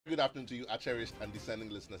Good afternoon to you, our cherished and discerning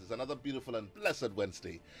listeners. It's another beautiful and blessed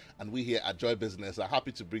Wednesday, and we here at Joy Business are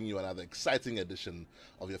happy to bring you another exciting edition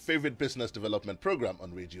of your favorite business development program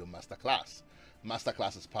on radio, Masterclass.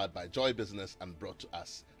 Masterclass is powered by Joy Business and brought to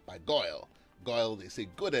us by Goyle. Goyle, they say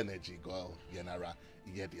good energy, Goyle, Yenara,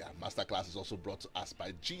 Yedia. Masterclass is also brought to us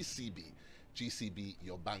by GCB. GCB,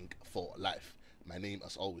 your bank for life. My name,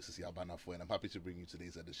 as always, is Barnafo, and I'm happy to bring you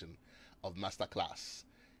today's edition of Masterclass.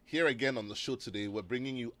 Here again on the show today, we're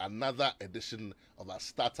bringing you another edition of our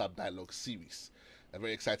Startup Dialogue series. A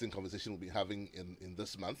very exciting conversation we'll be having in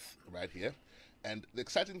this month, right here. And the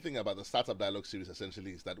exciting thing about the Startup Dialogue series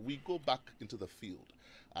essentially is that we go back into the field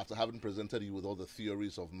after having presented you with all the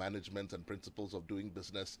theories of management and principles of doing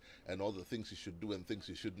business and all the things you should do and things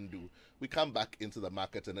you shouldn't do. We come back into the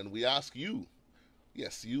market and then we ask you,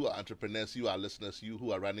 yes, you are entrepreneurs, you are listeners, you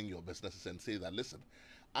who are running your businesses, and say that, listen,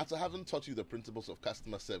 after having taught you the principles of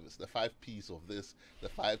customer service, the 5 P's of this, the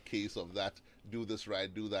 5 K's of that, do this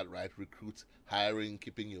right, do that right, recruit, hiring,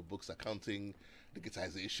 keeping your books, accounting,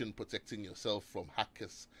 digitization, protecting yourself from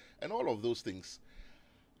hackers, and all of those things,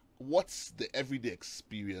 what's the everyday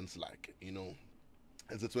experience like? You know,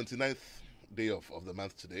 it's the 29th day of the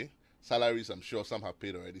month today. Salaries, I'm sure some have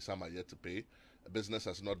paid already, some are yet to pay. Business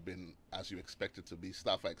has not been as you expect it to be.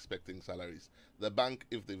 Staff are expecting salaries. The bank,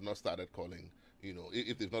 if they've not started calling, you know,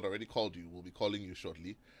 if they've not already called you, will be calling you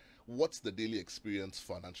shortly. What's the daily experience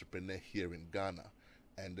for an entrepreneur here in Ghana?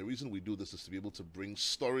 And the reason we do this is to be able to bring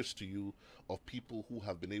stories to you of people who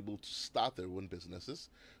have been able to start their own businesses,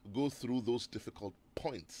 go through those difficult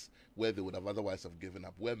points where they would have otherwise have given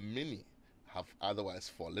up, where many have otherwise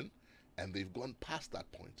fallen, and they've gone past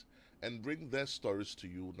that point, and bring their stories to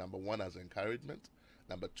you, number 1, as encouragement,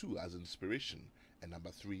 number 2, as inspiration, and number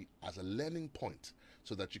 3, as a learning point,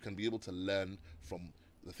 so that you can be able to learn from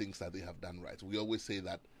the things that they have done right. We always say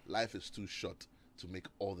that life is too short to make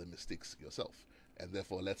all the mistakes yourself, and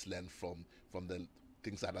therefore let's learn from the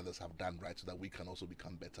things that others have done right so that we can also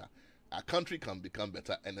become better. Our country can become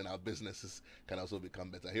better, and then our businesses can also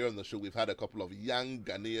become better. Here on the show, we've had a couple of young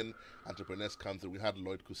Ghanaian entrepreneurs come through. We had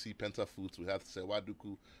Lloyd Kusi, Penta Foods. We had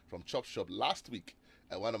Sewaduku from Chop Shop last week.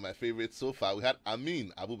 One of my favorites so far, we had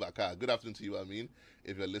Amin Abubakar. Good afternoon to you, Amin.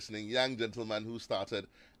 If you're listening, young gentleman who started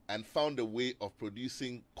and found a way of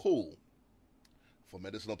producing coal for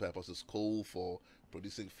medicinal purposes, coal for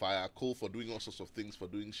producing fire, coal for doing all sorts of things, for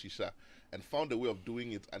doing shisha, and found a way of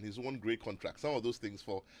doing it, and he's won great contracts. Some of those things,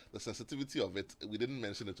 for the sensitivity of it, we didn't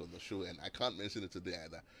mention it on the show, and I can't mention it today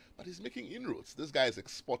either. But he's making inroads. This guy is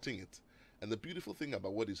exporting it. And the beautiful thing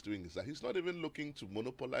about what he's doing is that he's not even looking to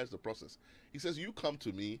monopolize the process. He says, you come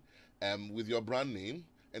to me with your brand name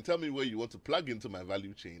and tell me where you want to plug into my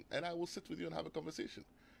value chain, and I will sit with you and have a conversation.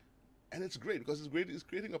 And it's great because it's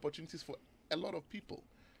creating opportunities for a lot of people.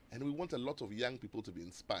 And we want a lot of young people to be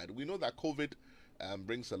inspired. We know that COVID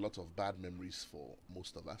brings a lot of bad memories for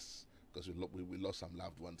most of us because we lost some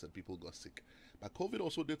loved ones and people got sick. But COVID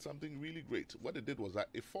also did something really great. What it did was that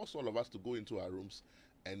it forced all of us to go into our rooms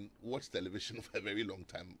and watch television for a very long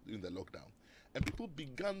time during the lockdown. And people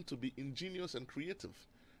began to be ingenious and creative.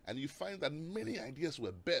 And you find that many ideas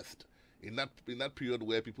were birthed in that period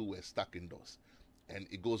where people were stuck indoors. And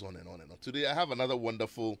it goes on and on and on. Today I have another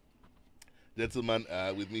wonderful gentleman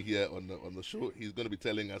with me here on the show. He's going to be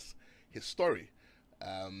telling us his story,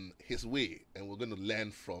 his way, and we're going to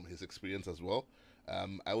learn from his experience as well.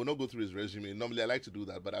 I will not go through his resume. Normally I like to do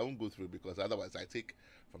that, but I won't go through it because otherwise I take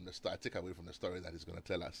away from the story that he's going to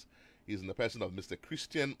tell us. He's in the person of Mr.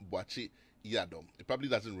 Christian Boakye-Yiadom. It probably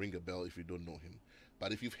doesn't ring a bell if you don't know him.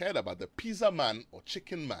 But if you've heard about the Pizzaman or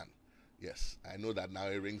Chickenman, yes, I know that now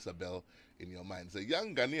it rings a bell in your mind. It's a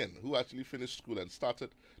young Ghanaian who actually finished school and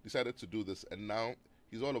decided to do this, and now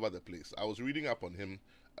he's all over the place. I was reading up on him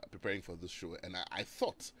preparing for this show, and I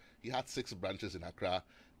thought he had 6 branches in Accra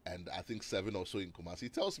and I think 7 or so in Kumasi. He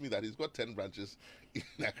tells me that he's got 10 branches in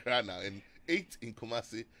Accra now and 8 in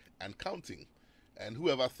Kumasi and counting. And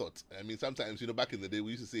whoever thought? I mean, sometimes, you know, back in the day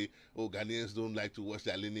we used to say, oh, Ghanaians don't like to wash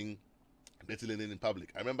their dirty linen in public.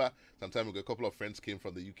 I remember some time ago, a couple of friends came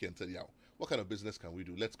from the UK and said, yeah, what kind of business can we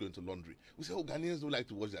do? Let's go into laundry. We said, oh, Ghanaians don't like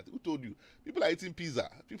to wash that. Who told you? People are eating pizza.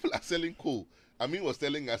 People are selling coal. Amin was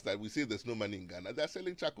telling us that we say there's no money in Ghana. They're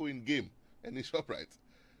selling charcoal in Game and in ShopRite.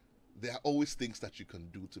 There are always things that you can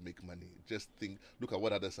do to make money. Just look at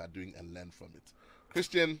what others are doing and learn from it.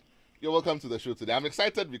 Christian, you're welcome to the show today. I'm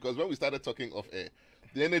excited because when we started talking off air,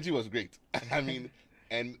 the energy was great. I mean,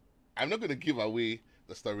 and I'm not going to give away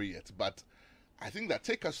the story yet, but I think that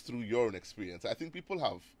take us through your own experience. I think people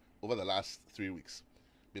have, over the last 3 weeks,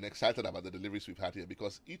 been excited about the deliveries we've had here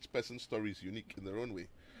because each person's story is unique in their own way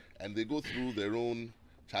and they go through their own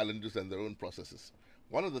challenges and their own processes.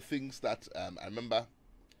 One of the things that I remember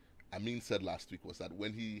Amin said last week was that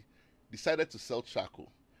when he decided to sell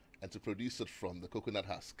charcoal and to produce it from the coconut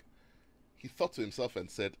husk, he thought to himself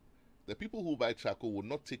and said, the people who buy charcoal will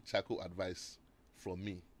not take charcoal advice from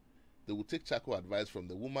me. They will take charcoal advice from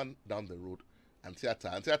the woman down the road,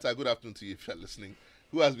 Antiata. Antiata, good afternoon to you if you're listening,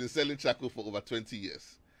 who has been selling charcoal for over 20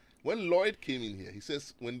 years. When Lloyd came in here, he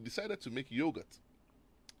says when he decided to make yogurt,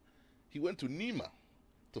 he went to Nima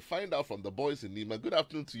to find out from the boys in Nima. Good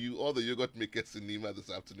afternoon to you, all the yogurt makers in Nima this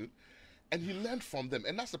afternoon. And he learned from them.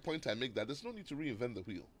 And that's the point I make, that there's no need to reinvent the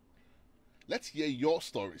wheel. Let's hear your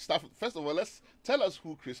story. First of all, let's tell us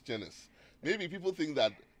who Christian is. Maybe people think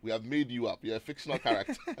that we have made you up. You're a fictional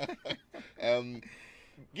character.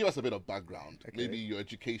 Give us a bit of background. Okay. Maybe your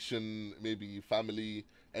education, maybe family,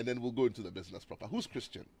 and then we'll go into the business proper. Who's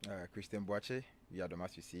Christian? Christian Boakye-Yiadom,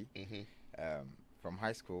 as you see. From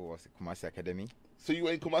high school was Kumasi Academy. So you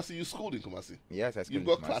were in Kumasi, you schooled in Kumasi? Yes, I schooled You've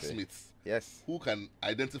got classmates? Yes. Who can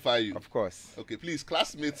identify you? Of course. Okay, please,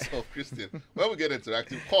 classmates of Christian. When we get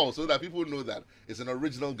interactive, call so that people know that it's an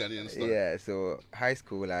original Ghanaian story. Yeah, so high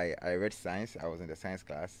school, I read science. I was in the science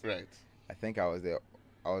class. Right. I think I was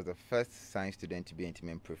the first science student to be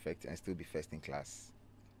interim prefect and still be first in class.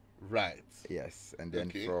 Right. Yes, and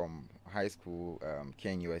then from high school,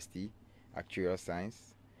 KNUST, actuarial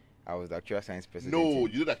science. I was the actuarial science president. No,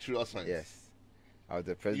 you did actuarial science? Yes. I was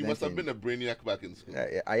the president. You must have been a brainiac back in school.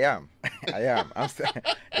 I am. I am.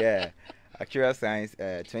 Yeah. Actuarial science,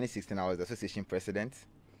 2016, I was the association president.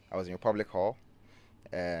 I was in Republic Hall.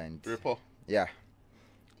 And Report. Yeah.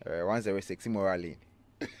 106 Morale.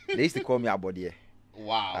 They used to call me Abodie.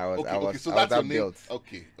 Wow. So that's your name. Built.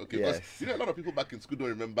 Okay. Yes. Because a lot of people back in school don't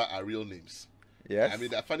remember our real names. Yes. I mean,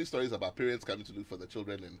 there are funny stories about parents coming to look for the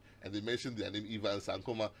children and they mention their name, Eva and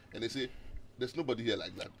Sankoma, and they say, there's nobody here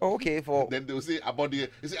like that. Oh, okay. Then they'll say Abodie.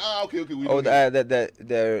 They say, okay.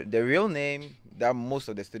 The real name that most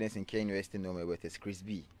of the students in KNUST know me with is Chris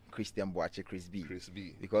B. Christian Boakye-Chris B.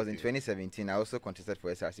 Because in 2017, I also contested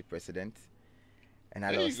for SRC president. And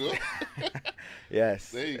I lost. There you go.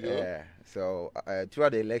 Yes. There you go. Yeah. So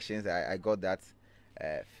throughout the elections, I got that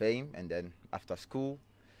fame. And then after school,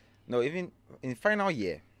 no, even in final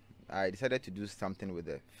year, I decided to do something with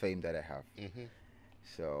the fame that I have.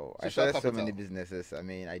 So I started so many businesses. I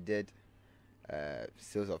mean, I did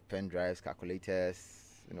sales of pen drives, calculators,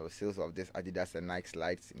 sales of this Adidas and Nike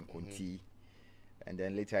slides in Kunti. And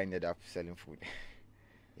then later I ended up selling food.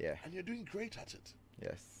 Yeah. And you're doing great at it.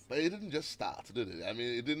 Yes. But it didn't just start, did it? I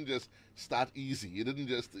mean, it didn't just start easy. It didn't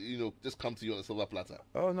just, just come to you on a silver platter.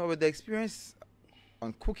 Oh, no, with the experience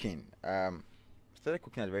on cooking, started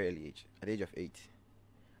cooking at a very early age, at the age of 8.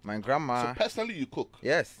 My grandma... So personally you cook?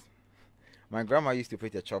 Yes. My grandma used to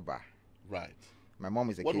operate a chop bar. Right. My mom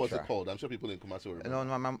is a What caterer. was it called? I'm sure people in Kumasi will remember.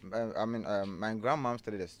 No, my grandma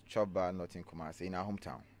started a chop bar not in Kumasi, in our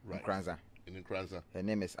hometown, in Nkranza. In Nkranza. Her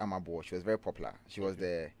name is Amabo. She was very popular. She was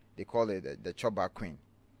they call it the chop bar queen.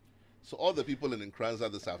 So all the people in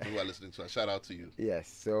Nkranza this afternoon who are listening to us, shout out to you.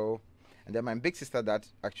 Yes. So, and then my big sister that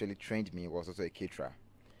actually trained me was also a caterer.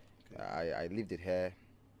 Okay. I lived with her.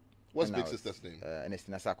 What's big sister's name?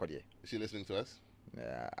 Ernestina Sarkodie. Is she listening to us?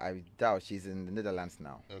 I doubt. She's in the Netherlands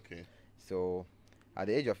now. Okay. So at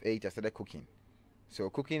the age of 8, I started cooking. So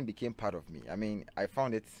cooking became part of me. I mean, I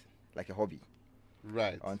found it like a hobby.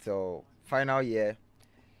 Right. Until final year,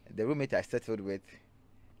 the roommate I settled with,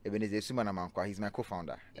 Ebenezer Sumanamankwa, he's my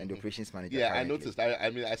co-founder and the operations manager. Yeah, currently. I noticed. I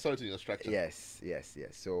mean, I saw it in your structure. Yes.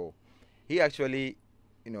 So he actually,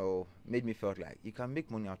 made me feel like you can make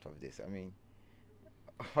money out of this. I mean,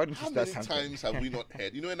 how many times have we not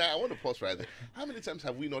heard? And I want to pause right there. How many times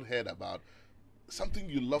have we not heard about something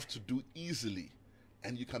you love to do easily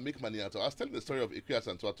and you can make money out of? I was telling the story of Ikuya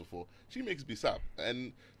Santuatufo. She makes bisap,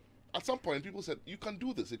 and at some point people said, you can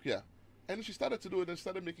do this, Ikuya. And she started to do it and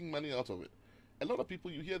started making money out of it. A lot of people,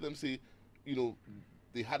 you hear them say,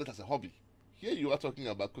 they had it as a hobby. Here you are talking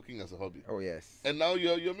about cooking as a hobby. Oh, yes. And now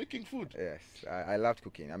you're making food. Yes, I loved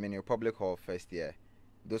cooking. I mean, in public hall first year,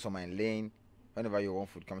 those on my lane, whenever you want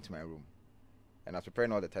food, come to my room. And I was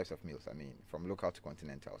preparing all the types of meals, I mean, from local to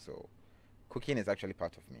continental. So cooking is actually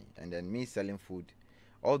part of me. And then me selling food,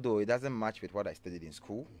 although it doesn't match with what I studied in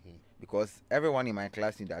school, because everyone in my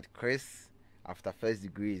class knew that Chris, after first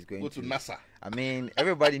degree, is going to NASA. I mean,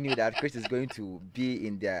 everybody knew that Chris is going to be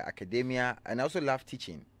in their academia. And I also love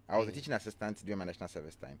teaching. I was a teaching assistant during my national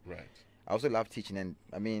service time. Right. I also love teaching. And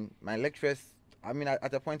I mean, my lecturers, I mean,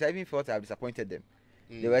 at a point, I even felt I disappointed them.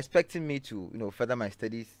 They were expecting me to further my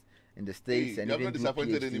studies in the States. Hey, and you have even not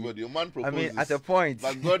disappointed anybody. Your man proposes. I mean, at a point.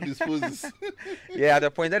 But God disposes. Yeah, at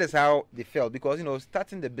a point, that is how they felt. Because,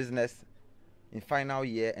 starting the business in final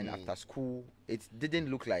year and after school, it didn't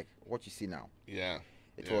look like what you see now. Yeah.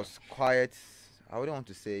 It was quiet. I wouldn't want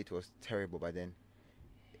to say it was terrible, but then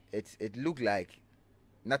it looked like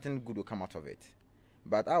nothing good will come out of it.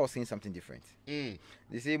 But I was seeing something different. You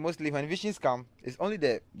see, mostly when visions come, it's only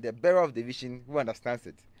the bearer of the vision who understands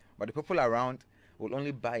it. But the people around will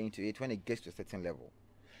only buy into it when it gets to a certain level.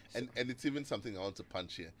 And it's even something I want to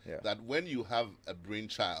punch here. Yeah. That when you have a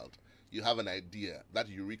brainchild, you have an idea, that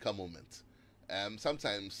eureka moment.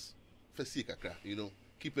 Sometimes, for CEQA,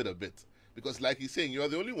 keep it a bit. Because like he's saying, you're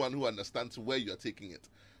the only one who understands where you're taking it.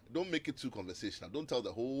 Don't make it too conversational. Don't tell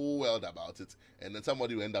the whole world about it. And then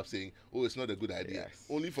somebody will end up saying, oh, it's not a good idea. Yes.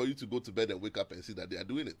 Only for you to go to bed and wake up and see that they are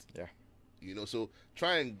doing it. Yeah. So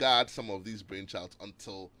try and guard some of these brainchilds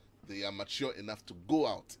until they are mature enough to go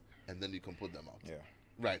out. And then you can put them out. Yeah.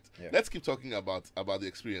 Right. Yeah. Let's keep talking about the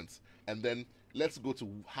experience. And then let's go to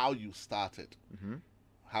how you started.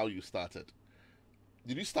 How you started.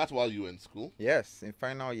 Did you start while you were in school? Yes, in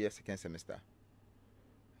final year, second semester.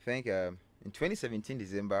 I think in 2017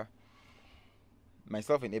 December,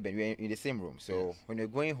 myself and Eben, we were in the same room. So when we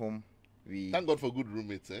were going home, we... Thank God for good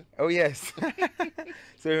roommates, eh? Oh, yes.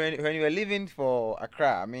 So when we were leaving for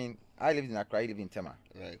Accra, I mean, I lived in Accra, he lived in Tema.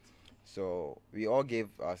 Right. So we all gave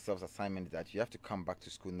ourselves assignment that you have to come back to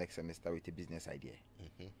school next semester with a business idea.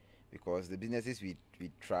 Because the businesses we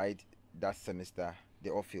tried that semester, they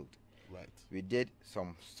all failed. Right. We did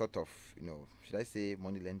some sort of, should I say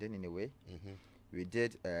money lending in a way? We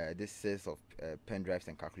did this sales of pen drives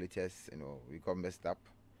and calculators. We got messed up.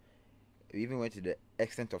 We even went to the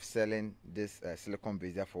extent of selling this silicone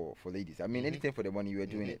brazier for ladies. I mean, anything for the money, we were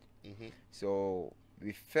doing it. So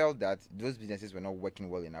we felt that those businesses were not working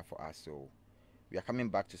well enough for us. So we are coming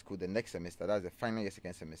back to school the next semester. That's the final year,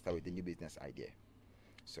 second semester, with the new business idea.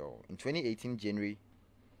 So in 2018 January,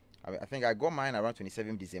 I think I got mine around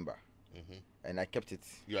 27 December. And I kept it.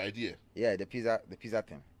 Your idea? Yeah, the pizza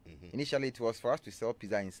thing. Initially, it was for us to sell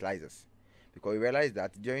pizza in slices, because we realized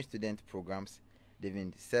that during student programs, they've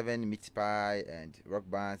been serving meat pie and rock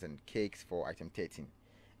bands and cakes for item 13.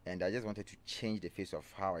 And I just wanted to change the face of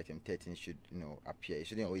how item 13 should, appear. It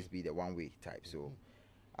shouldn't always be the one-way type. So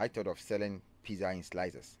I thought of selling pizza in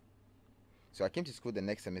slices. So I came to school the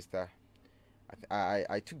next semester.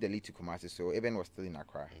 I took the lead to Kumasi, so Eben was still in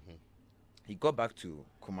Accra. He got back to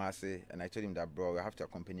Kumasi, and I told him that, bro, you have to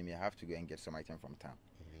accompany me. I have to go and get some item from town.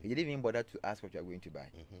 He didn't even bother to ask what you are going to buy.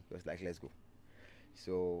 He was like, let's go.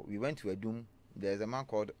 So we went to Edum. There's a man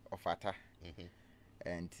called Ofata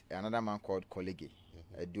and another man called Kolege.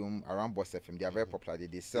 Edum, around Boss FM. They are very popular.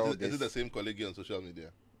 They sell is it the same Kolege on social media?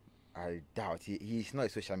 I doubt. He's not a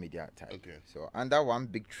social media type. Okay. So under one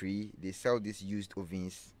big tree, they sell these used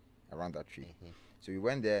ovens around that tree. So we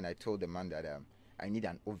went there, and I told the man that I need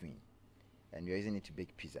an oven, and we're using it to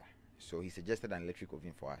bake pizza. So he suggested an electric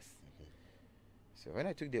oven for us. So when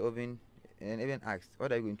I took the oven, and even asked,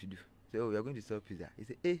 what are you going to do? I said, oh, we are going to sell pizza. He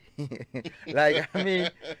said, eh. Like, I mean,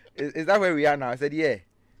 is that where we are now? I said, yeah.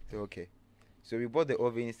 So, okay. So we bought the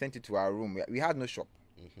oven, sent it to our room. We had no shop,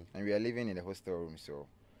 and we are living in the hostel room. So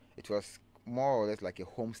it was more or less like a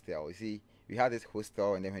homestay. You see, we had this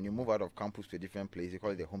hostel, and then when you move out of campus to a different place, you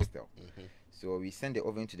call it a homestay. So we sent the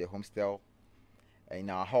oven to the homestay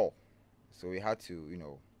in our hall. So we had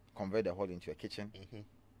to, convert the hall into a kitchen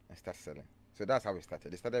and start selling. So that's how we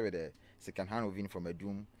started. They started with a second-hand oven from a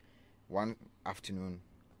doom. One afternoon,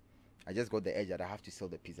 I just got the edge that I have to sell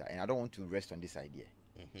the pizza, and I don't want to rest on this idea.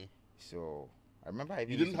 So I remember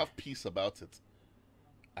you didn't have peace about it.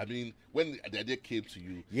 I mean, when the idea came to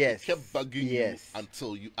you, yes, it kept bugging you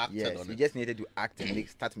until you acted on it. You just needed to act and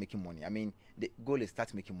start making money. I mean, the goal is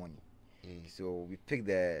start making money. So we picked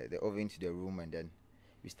the oven to the room, and then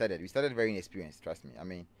we started. We started very inexperienced, trust me. I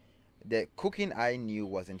mean, the cooking I knew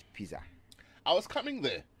wasn't pizza. I was coming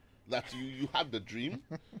there. That you had the dream,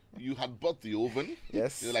 you had bought the oven.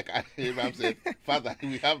 Yes. You're like, Abraham said, Father,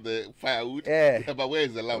 we have the firewood. Yeah. But where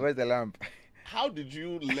is the lamp? Where's the lamp? How did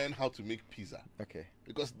you learn how to make pizza? Okay.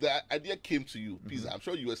 Because the idea came to you, pizza. I'm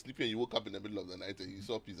sure you were sleeping and you woke up in the middle of the night and you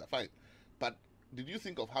saw pizza. Fine. But did you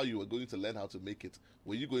think of how you were going to learn how to make it?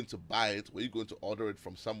 Were you going to buy it? Were you going to order it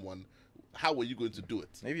from someone? How were you going to do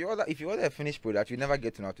it? If you order a finished product, you never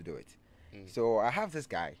get to know how to do it. So I have this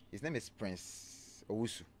guy. His name is Prince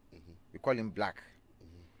Owusu. We call him Black.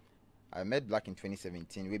 I met Black in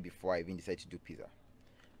 2017, way before I even decided to do pizza.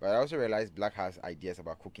 But I also realized Black has ideas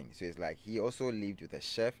about cooking. So it's like he also lived with a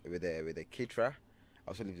chef, with a caterer. I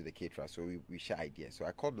also lived with a caterer, so we share ideas. So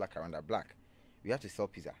I called Black around that, Black, we have to sell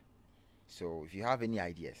pizza. So if you have any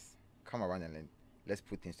ideas, come around and let's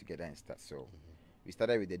put things together and start. So we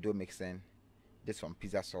started with the dough mixing, did some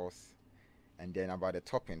pizza sauce, And then about the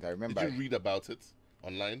toppings, I remember. Did you read about it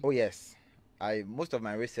online? Oh yes, most of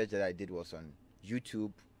my research that I did was on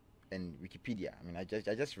YouTube and Wikipedia. I mean, I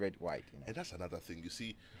just read wide. You know? And that's another thing. You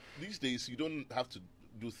see, these days you don't have to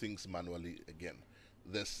do things manually again.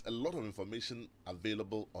 There's a lot of information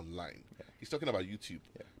available online. Yeah. He's talking about YouTube.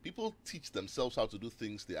 Yeah. People teach themselves how to do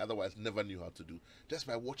things they otherwise never knew how to do just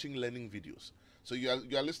by watching learning videos. So you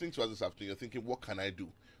are listening to us this afternoon, you're thinking, what can I do?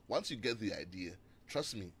 Once you get the idea,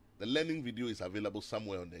 trust me, the learning video is available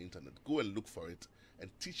somewhere on the internet. Go and look for it and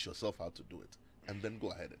teach yourself how to do it. And then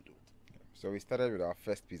go ahead and do it. So we started with our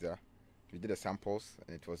first pizza. We did the samples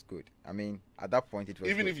and it was good. I mean, at that point it was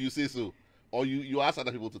Even good. if you say so. Or you ask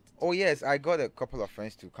other people to. Oh yes, I got a couple of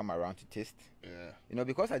friends to come around to taste. Yeah. You know,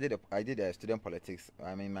 because I did student politics.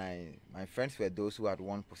 I mean, my friends were those who had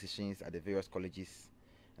won positions at the various colleges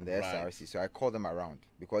and the SRC. So I called them around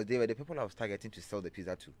because they were the people I was targeting to sell the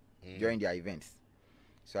pizza to during their events.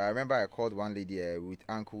 So I remember I called one lady, Ruth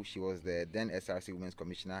Uncle. She was the then SRC Women's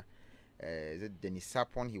Commissioner. Is it Denis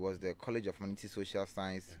Sapon? He was the College of Humanity Social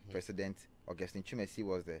Science president. Augustine Chumesi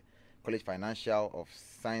was the College Financial of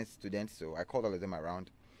Science students. So I called all of them around,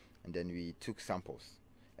 and then we took samples,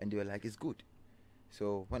 and they were like, "It's good."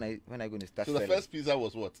 So when I going to start? So the first pizza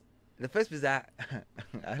was what? The first pizza,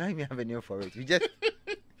 I don't even have a name for it. We just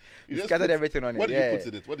you scattered everything on it. What did you put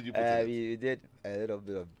in it? What did you put in it? We did a little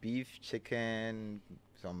bit of beef, chicken,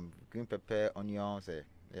 some green pepper, onions.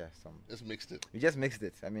 Some. Just mixed it. We just mixed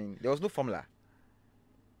it. I mean, there was no formula.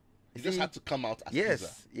 You just had to come out as yes,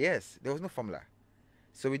 pizza. Yes, there was no formula.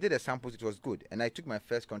 So we did the samples. It was good, and I took my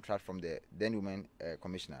first contract from the then woman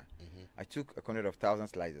commissioner. I took a contract of 1,000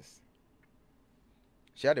 slices.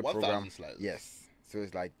 She had a 1,000 program. slices. Yes, so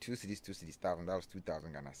it's like 2 cities, 1,000. That was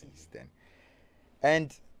 2,000 Ghana cedis then.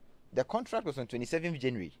 And the contract was on 27th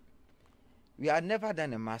January. We had never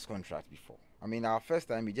done a mass contract before. I mean, our first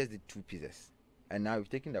time we just did 2 pieces, and now we've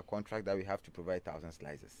taken the contract that we have to provide 1,000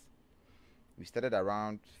 slices. We started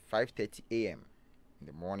around 5:30 a.m. in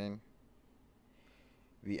the morning.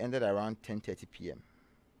 We ended around 10:30 p.m.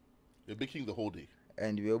 You're baking the whole day.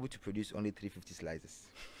 And we were able to produce only 350 slices.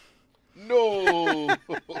 No.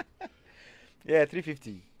 Yeah,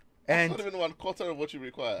 350. And not even 1/4 of what you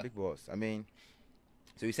require. big boss. I mean,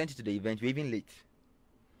 so we sent it to the event. We were even late.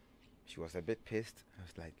 She was a bit pissed. I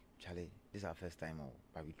was like, Charlie, this is our first time,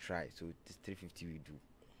 but we try. So this 350 we do.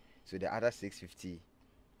 So the other 650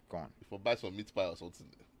 gone. If I buy some meat pie or something.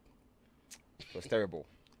 It was terrible.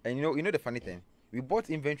 And you know the funny thing? We bought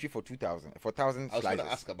inventory for 2,000, for 1,000 I was slices. going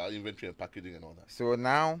to ask about inventory and packaging and all that. So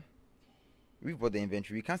now we bought the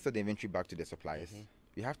inventory. We can't sell the inventory back to the suppliers.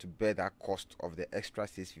 We have to bear that cost of the extra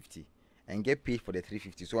 650 and get paid for the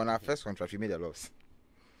 350. So on our first contract, we made a loss.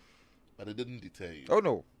 But it didn't deter you. Oh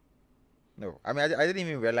no, no. I mean, I didn't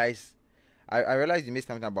even realize. I realized you made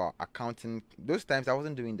something about accounting. Those times I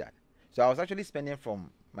wasn't doing that. So I was actually spending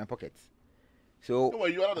from my pockets. So No,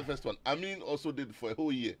 you are not the first one. Amin also did for a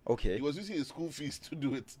whole year. okay, He was using his school fees to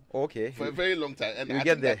do it okay. for a very long time. And You I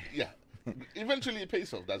get think there. that, yeah. Eventually it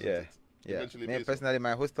pays off, doesn't Yeah. it? Yeah. Eventually it Me pays off. personally,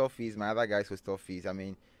 my hostel fees, my other guys' hostel fees. I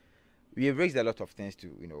mean, we have raised a lot of things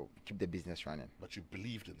to keep the business running. But you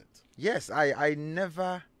believed in it. Yes, I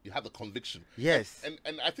never. You had the conviction. Yes.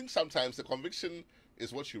 And I think sometimes the conviction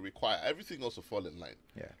is what you require. Everything else will fall in line.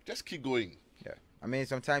 Yeah. Just keep going. Yeah. I mean,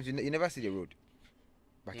 sometimes you never see the road,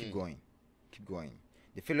 but keep going, keep going.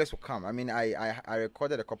 The failures will come. I mean, I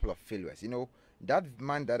recorded a couple of failures. That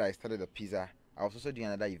man that I started the pizza, I was also doing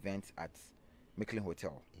another event at Micklin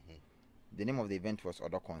Hotel. The name of the event was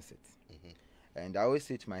Other Concert. And I always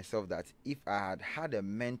say to myself that if I had a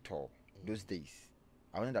mentor those days,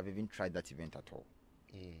 I wouldn't have even tried that event at all.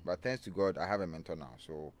 But thanks to God, I have a mentor now.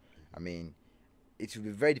 So, I mean, it will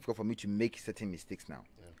be very difficult for me to make certain mistakes now.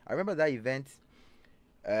 I remember that event.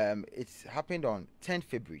 It happened on 10th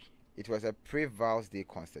February. It was a pre-Vals Day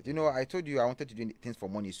concert. I told you I wanted to do things for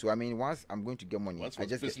money. So I mean, once I'm going to get money, Once I was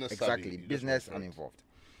just business get, savvy, exactly you just business. went for I'm it. involved.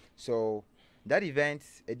 So that event,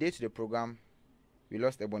 a day to the program, we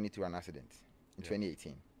lost Ebony to an accident in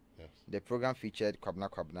 2018. Yes. The program featured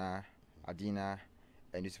Kwabna, Adina,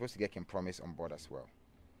 and you're supposed to get Kim Promise on board as well.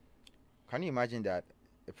 Can you imagine that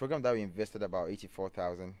a program that we invested about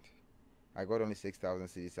 84,000, I got only 6,000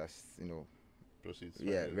 cedis as Proceeds.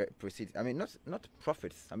 yeah, proceeds. I mean, not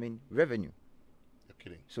profits. I mean, revenue. You're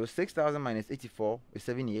kidding. So 6,000 minus 84 is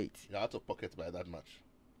 78. You're out of pocket by that much.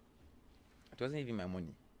 It wasn't even my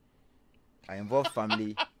money. I involved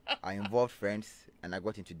family, I involved friends, and I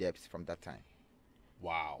got into debts from that time.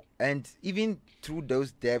 Wow. And even through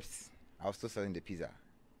those debts, I was still selling the pizza.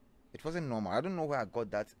 It wasn't normal. I don't know where I got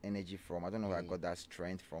that energy from. I don't know where I got that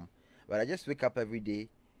strength from. But I just wake up every day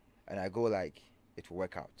and I go like, it will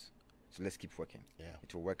work out. So let's keep working. Yeah.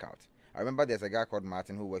 It will work out. I remember there's a guy called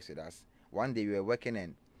Martin who works with us. One day we were working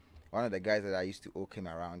and one of the guys that I used to owe came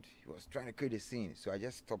around. He was trying to create a scene. So I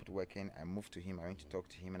just stopped working. I moved to him. I went to talk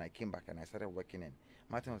to him and I came back and I started working. And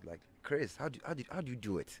Martin was like, Chris, how do you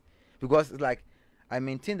do it? Because it's like I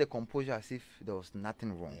maintained the composure as if there was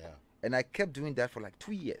nothing wrong. Yeah. And I kept doing that for like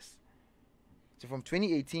 2 years. So from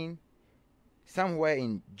 2018, somewhere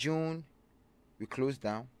in June, we closed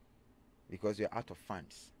down because we are out of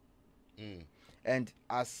funds. And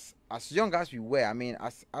as young as we were, I mean,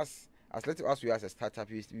 as little as we were as a startup,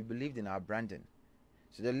 we believed in our branding.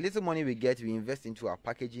 So the little money we get, we invest into our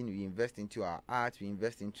packaging, we invest into our art, we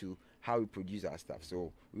invest into how we produce our stuff.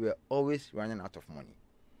 So we were always running out of money.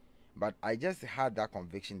 But I just had that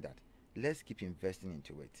conviction that let's keep investing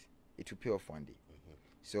into it. It will pay off one day.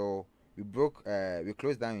 So we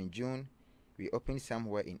closed down in June. We opened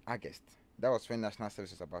somewhere in August. That was when National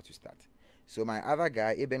Service was about to start. So my other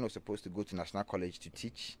guy, Eben, was supposed to go to National College to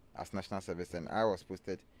teach as National Service, and I was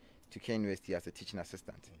posted to Kenya University as a teaching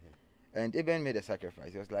assistant. And Eben made a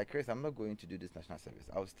sacrifice. He was like, Chris, I'm not going to do this National Service.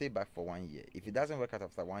 I'll stay back for 1 year. If it doesn't work out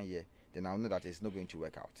after 1 year, then I'll know that it's not going to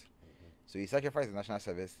work out. So he sacrificed the National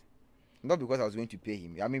Service, not because I was going to pay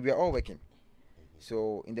him. I mean, we are all working.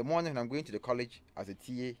 So in the morning, when I'm going to the college as a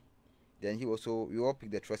TA, then we all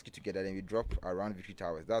pick the Trusky together, then we drop around Victory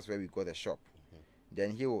Towers. That's where we got the shop.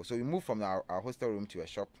 Then so we moved from our hostel room to a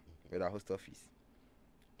shop with our hostel fees.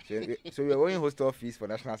 So we were owing hostel fees for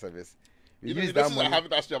National Service. You know, this is I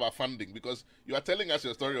haven't asked you about funding because you are telling us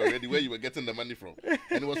your story already where you were getting the money from,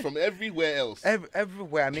 and it was from everywhere else.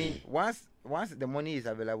 Everywhere. I mean, once the money is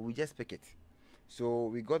available, we just pick it. So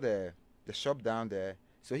we got the shop down there.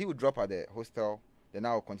 So he would drop at the hostel. Then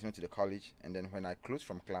I will continue to the college, and then when I closed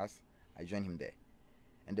from class, I joined him there.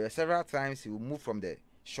 And there were several times he would move from the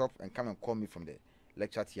shop and come and call me from the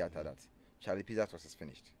lecture theater that Charlie Pizza was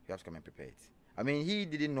finished. You have to come and prepare it. I mean, he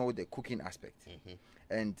didn't know the cooking aspect.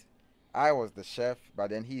 And I was the chef, but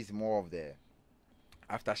then he's more of the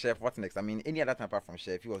after chef. What's next? I mean, any other time apart from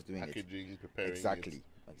chef, he was doing packaging, preparing exactly.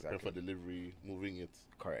 Prepare for delivery, moving it.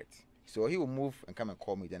 Correct. So he will move and come and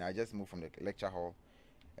call me. Then I just move from the lecture hall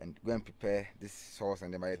and go and prepare this sauce.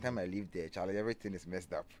 And then by the time I leave there, Charlie, everything is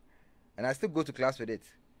messed up. And I still go to class with it.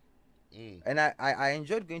 And I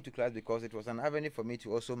enjoyed going to class because it was an avenue for me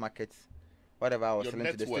to also market whatever I was selling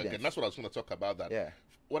to the students. And that's what I was going to talk about. That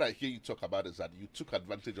what I hear you talk about is that you took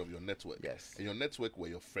advantage of your network. Yes. And your network were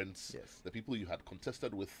your friends, the people you had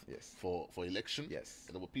contested with for election. Yes.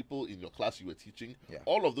 And there were people in your class you were teaching. Yeah.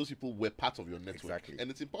 All of those people were part of your network. Exactly.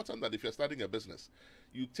 And it's important that if you're starting a business,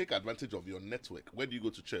 you take advantage of your network. Where do you go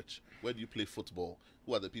to church? Where do you play football?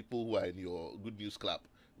 Who are the people who are in your Good News Club?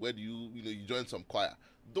 Where do you join some choir?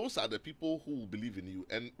 Those are the people who will believe in you.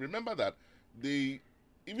 And remember that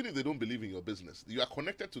even if they don't believe in your business, you are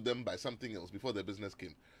connected to them by something else before their business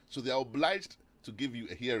came. So they are obliged to give you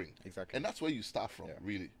a hearing. Exactly. And that's where you start from,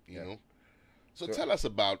 really, you know. So So tell us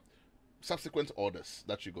about subsequent orders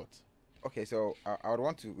that you got. Okay, so I would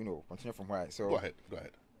want to, continue from where Go ahead.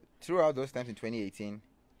 Throughout those times in 2018,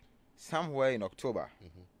 somewhere in October,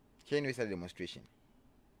 Kenya had a demonstration.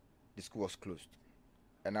 The school was closed.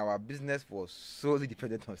 And our business was solely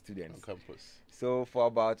dependent on students. On campus. So for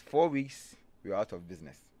about 4 weeks, we were out of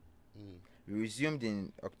business. We resumed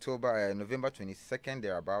in November 22nd,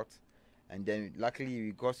 thereabout. And then luckily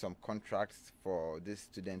we got some contracts for these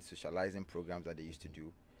student socializing programs that they used to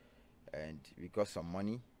do. And we got some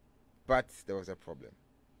money. But there was a problem.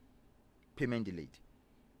 Payment delayed.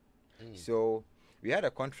 So we had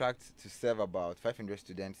a contract to serve about 500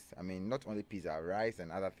 students. I mean, not only pizza, rice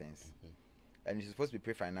and other things. And it's supposed to be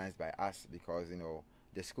pre-financed by us because,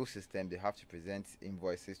 the school system, they have to present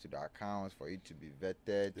invoices to the accounts for it to be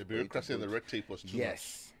vetted. The bureaucracy and the red tape was too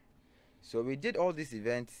much. So we did all these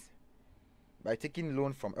events by taking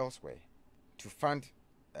loan from elsewhere to fund,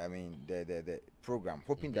 the program,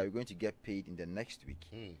 hoping that we're going to get paid in the next week.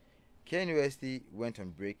 Kenya University went on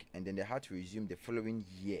break, and then they had to resume the following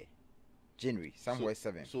year, January, somewhere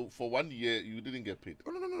 7. So for 1 year, you didn't get paid?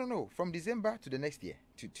 Oh, no. From December to the next year,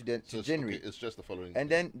 to January. Okay, it's just the following And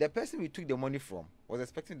then the person we took the money from was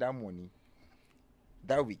expecting that money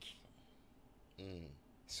that week.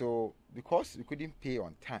 So because we couldn't pay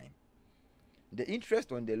on time, the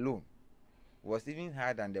interest on the loan was even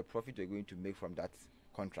higher than the profit we're going to make from that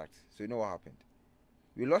contract. So you know what happened?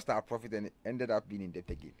 We lost our profit and ended up being in debt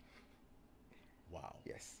again. Wow.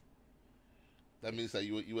 Yes. That means that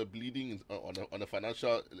you were bleeding on a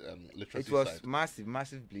financial literacy It was side.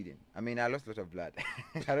 massive bleeding. I mean, I lost a lot of blood.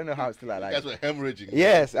 I don't know how I'm still alive. You guys were hemorrhaging.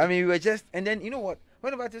 Yes, I mean, we were just, and then you know what?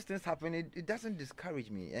 Whenever these things happen, it doesn't discourage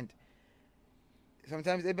me. And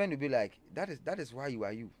sometimes Eben will be like, that is why you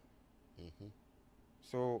are you.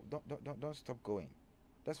 So don't stop going.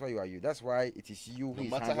 That's why you are you. That's why it is you who No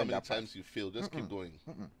is matter how handling many that part. times you fail, just keep going.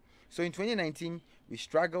 So in 2019, we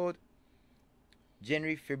struggled.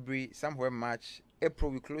 January, February, somewhere March,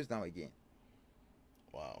 April, we closed down again.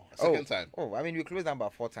 Wow. Second time. Oh, I mean, we closed down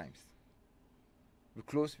about 4 times. We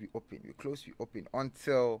close, we open, we close, we open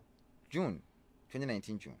until June,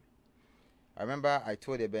 2019 June. I remember I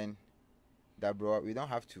told Eben that, bro, we don't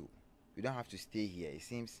have to stay here. It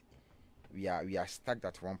seems we are stuck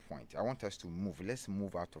at one point. I want us to move. Let's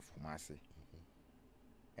move out of Kumasi,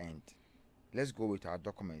 and let's go with our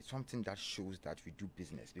documents, something that shows that we do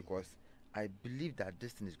business, because I believe that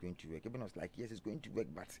this thing is going to work. Eben was like, yes, it's going to work,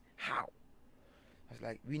 but how? I was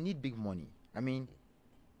like, we need big money. I mean,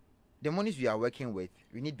 the monies we are working with,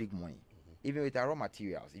 we need big money. Even with our raw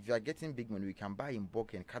materials, if you are getting big money, we can buy in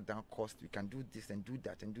bulk and cut down costs. We can do this and do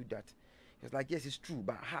that and do that. He was like, yes, it's true,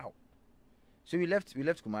 but how? So we left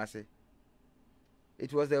Kumasi.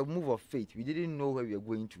 It was a move of faith. We didn't know where we were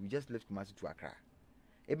going to. We just left Kumasi to Accra.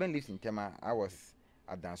 Eben lives in Tema. I was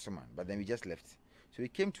at Dansoman, but then we just left. So we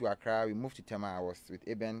came to Accra. We moved to Tema. I was with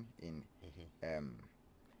Eben in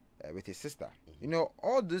with his sister. You know,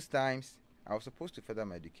 all those times I was supposed to further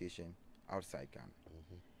my education outside Ghana.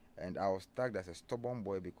 And I was tagged as a stubborn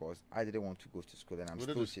boy because I didn't want to go to school, and I'm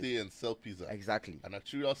wanted still to stay and sell pizza. Exactly. An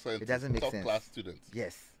actuarial scientist, It doesn't make top sense. class student.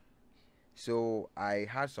 Yes. So I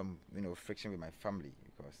had some, friction with my family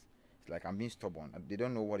because it's like I'm being stubborn. They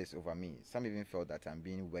don't know what is over me. Some even felt that I'm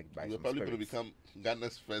being worked by You're some probably going to spirits. become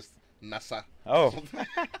Ghana's first NASA. Oh.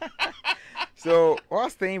 So while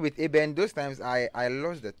staying with Eben, those times I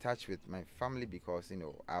lost the touch with my family because,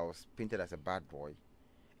 I was painted as a bad boy.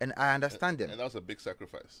 And I understand them. And that was a big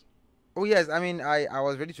sacrifice. Oh, yes. I mean, I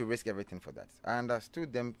was ready to risk everything for that. I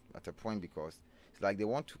understood them at a point because it's like they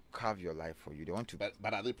want to carve your life for you. They want to.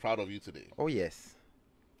 But are they proud of you today? Oh, yes.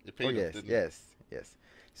 They paid off, didn't they? Yes.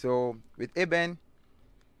 So with Eben,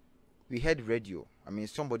 we had radio. I mean,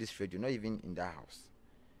 somebody's radio, not even in that house.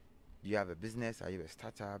 Do you have a business? Are you a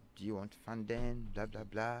startup? Do you want funding? Blah, blah,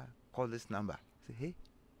 blah. Call this number. Say,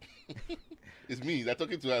 hey. It's me. They're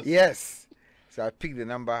talking to us. Yes. So I picked the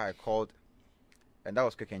number, I called, and that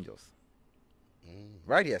was Quick Angels.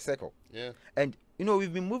 Right here, Circle. Yeah. And,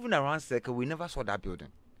 we've been moving around Circle. We never saw that building,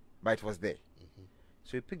 but it was there.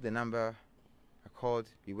 So we picked the number, I called,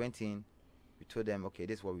 we went in, we told them, okay,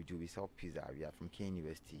 this is what we do. We sell pizza. We are from K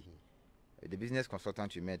University. The business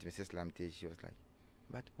consultant we met, Mrs. Lamte, she was like,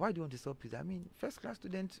 but why do you want to sell pizza? I mean, first class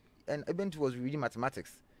student, and Eben was reading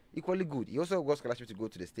mathematics, equally good. He also got scholarship to go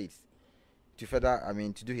to the States to further,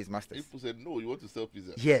 to do his master's. People said, no, you want to sell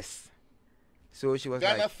pizza. Yes. So she was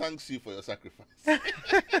Ghana like, thanks you for your sacrifice.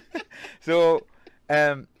 So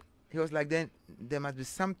he was like, then there must be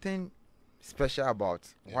something special about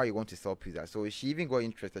why you want to sell pizza. So she even got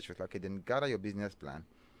interested. She was like, okay, then gather your business plan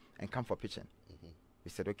and come for pitching.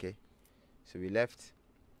 We said, okay. So we left.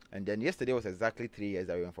 And then yesterday was exactly 3 years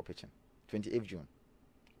that we went for pitching. 28th June.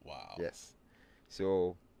 Wow. Yes.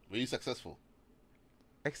 So. Were you successful?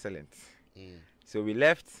 Excellent. So we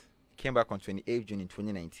left, came back on 28th June in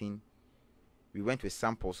 2019. We went with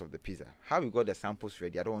samples of the pizza. How we got the samples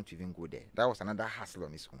ready, I don't want to even go there. That was another hassle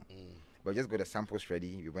on its own. But just got the samples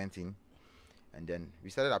ready. We went in, and then we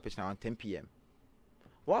started our pitching around 10 p.m.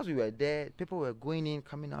 Whilst we were there, people were going in,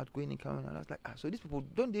 coming out, going in, coming out. I was like, so these people,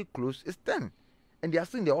 don't they close? It's 10. And they are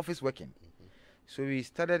still in the office working. So we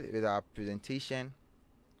started with our presentation.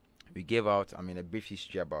 We gave out, a brief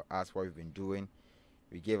history about us, what we've been doing.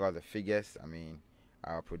 We gave out the figures,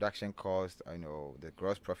 our production cost, the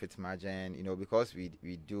gross profit margin, because we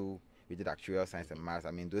did actuarial science and maths.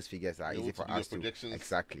 Those figures are easy for us to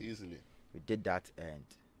exactly easily. We did that, and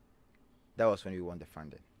that was when we won the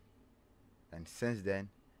funding. And since then,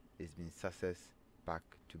 it's been success back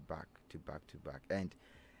to back to back to back. And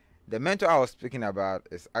the mentor I was speaking about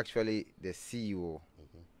is actually the CEO,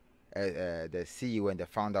 the CEO and the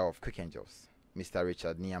founder of Quick Angels, Mr.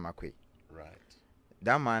 Richard Niamakwe. Right.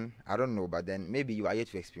 That man, I don't know, but then maybe you are yet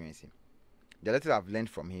to experience him. The little I've learned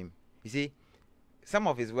from him, you see, some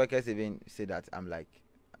of his workers even say that I'm like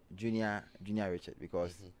Junior Richard,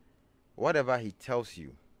 because whatever he tells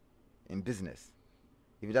you in business,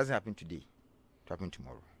 if it doesn't happen today, it will happen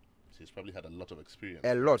tomorrow. So he's probably had a lot of experience.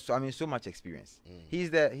 A lot. So so much experience. He's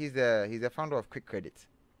the founder of Quick Credit.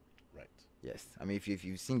 Right. Yes. if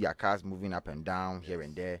you've seen their cars moving up and down here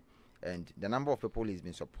and there. And the number of people he's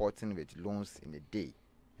been supporting with loans in a day,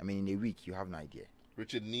 in a week, you have no idea.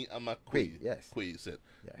 Richard Niamakwe. Yes. Kwe, you said.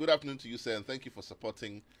 Yeah. Good afternoon to you, sir, and thank you for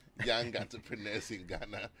supporting young entrepreneurs in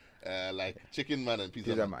Ghana, like Chickenman and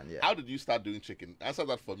Pizzaman. Pizzaman, yeah. How did you start doing chicken? Answer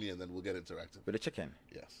that for me, and then we'll get interactive. With the chicken?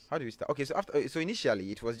 Yes. How do we start? Okay, so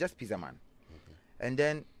initially it was just Pizzaman. And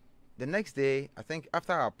then the next day, I think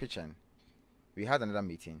after our pitching, we had another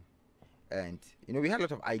meeting. And, you know, we had a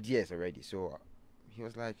lot of ideas already. So he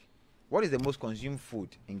was like, what is the most consumed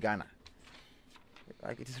food in Ghana?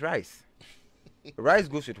 Like, it is rice. Rice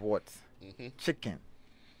goes with what? Chicken.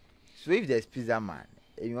 So if there's Pizzaman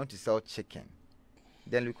and you want to sell chicken,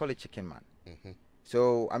 then we call it Chickenman.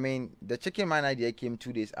 So, I mean, the Chickenman idea came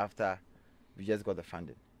 2 days after we just got the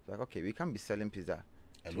funding. Like, okay, we can't be selling pizza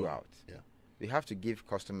throughout. Yeah. We have to give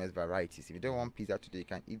customers varieties. If you don't want pizza today, you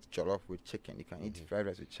can eat jollof with chicken. You can eat fried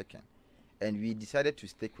rice with chicken. And we decided to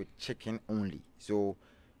stick with chicken only. So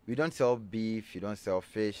we don't sell beef, you don't sell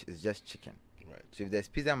fish, it's just chicken. Right. So if there's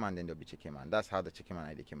Pizzaman, then there'll be Chickenman. That's how the Chickenman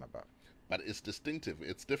idea came about. But it's distinctive,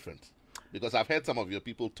 it's different. Because I've heard some of your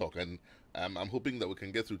people talk, and I'm hoping that we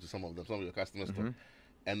can get through to some of them, some of your customers talk.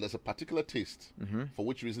 And there's a particular taste, for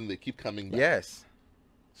which reason they keep coming back. Yes.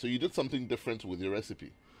 So you did something different with your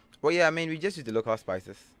recipe. Well, yeah, I mean, we just use the local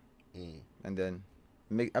spices. And then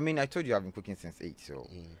I mean, I told you I've been cooking since 8, so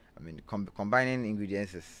I mean, combining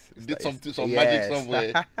ingredients is did some magic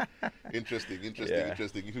somewhere. Interesting.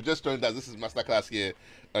 If you just joined us, this is Masterclass here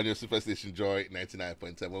on your Superstation Joy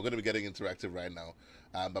 99.7. We're going to be getting interactive right now,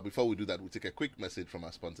 but before we do that, we'll take a quick message from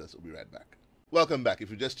our sponsors. We'll be right back. Welcome back. If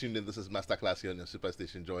you just tuned in, this is Masterclass here on your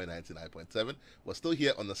Superstation Joy 99.7. We're still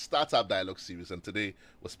here on the Startup Dialogue series, and today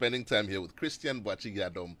we're spending time here with Christian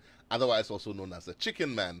Boakye-Yiadom, otherwise also known as the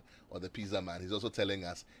Chicken Man or the Pizza Man. He's also telling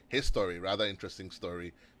us his story, rather interesting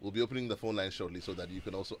story. We'll be opening the phone line shortly so that you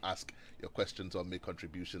can also ask your questions or make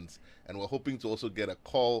contributions. And we're hoping to also get a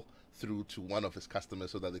call through to one of his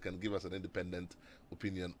customers so that they can give us an independent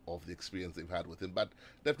opinion of the experience they've had with him. But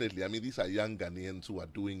definitely, I mean, these are young Ghanaians who are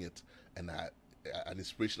doing it and are an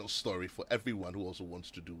inspirational story for everyone who also wants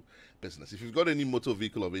to do business. If you've got any motor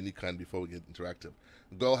vehicle of any kind, before we get interactive,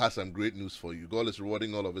 Goil has some great news for you. Goil is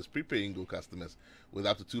rewarding all of his prepaying Go customers with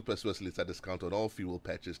up to 2 pesos litre discount on all fuel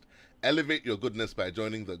purchased. Elevate your goodness by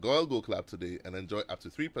joining the Goil Go Club today and enjoy up to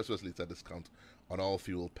 3 pesos litre discount on all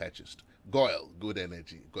fuel purchased. Goil, good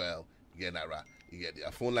energy. Goil, Yenara.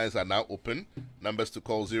 Our phone lines are now open. Numbers to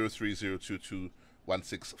call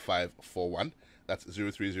 03022165541. That's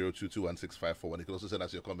 03022165541. You can also send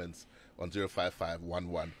us your comments on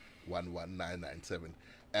 05511119997.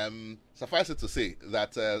 Suffice it to say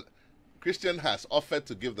that Christian has offered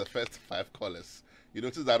to give the first 5 callers. You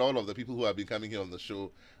notice that all of the people who have been coming here on the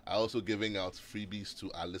show are also giving out freebies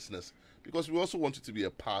to our listeners because we also want you to be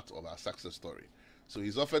a part of our success story. So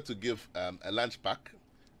he's offered to give a lunch pack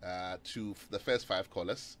to the first 5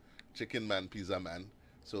 callers, Chicken Man, Pizza Man.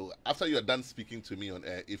 So after you're done speaking to me on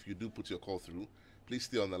air, if you do put your call through, please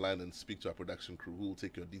stay on the line and speak to our production crew who will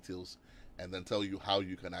take your details and then tell you how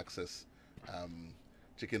you can access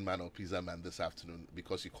Chicken Man or Pizza Man this afternoon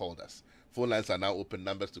because you called us. Phone lines are now open.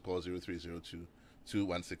 Numbers to call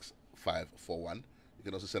 03022165541. You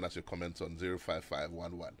can also send us your comments on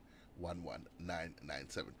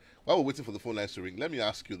 05511119997. While we're waiting for the phone lines to ring, let me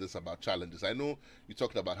ask you this about challenges. I know you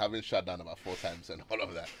talked about having shut down about 4 times and all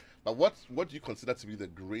of that. But what do you consider to be the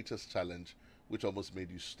greatest challenge which almost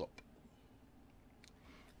made you stop?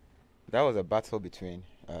 That was a battle between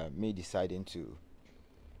me deciding to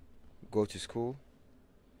go to school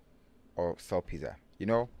or sell pizza. You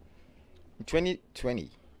know, in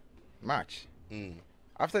 2020, March,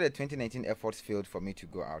 after the 2019 efforts failed for me to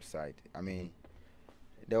go outside, I mean,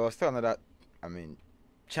 there was still another,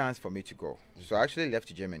 chance for me to go. So I actually left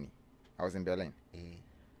to Germany. I was in Berlin.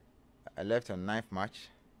 I left on 9th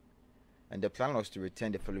March. And the plan was to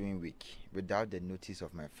return the following week without the notice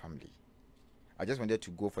of my family. I just wanted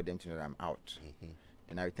to go for them to know that I'm out.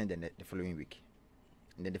 Then I returned the following week.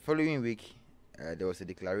 And then the following week, there was a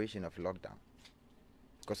declaration of lockdown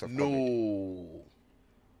because of COVID.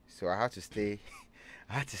 So I had to stay.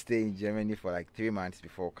 I had to stay in Germany for like 3 months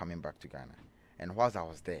before coming back to Ghana. And whilst I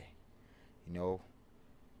was there, you know,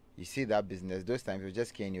 you see that business. Those times it was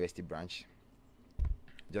just KNUST branch,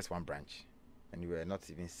 just one branch. And we were not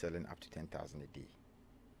even selling up to 10,000 a day.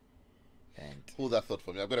 And hold that thought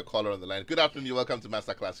for me. I've got a caller on the line. Good afternoon. You're welcome to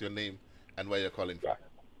Masterclass. Your name and where you're calling from.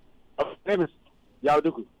 My name is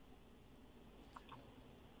Yauduku.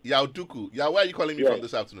 Yauduku. Yeah, where are you calling me from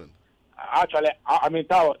this afternoon? Actually, I'm in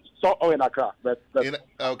town, in Accra. In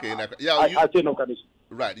Accra. Yeah, I say no condition.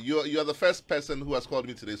 Right. You're the first person who has called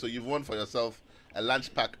me today, so you've won for yourself a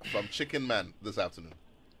lunch pack from Chicken Man this afternoon.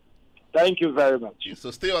 Thank you very much.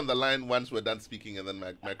 So stay on the line once we're done speaking, and then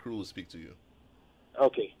my crew will speak to you.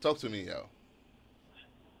 Okay. Talk to me, Yao.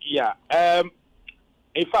 Yeah.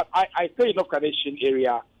 In fact, I stay in North Carnation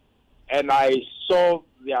area, and I saw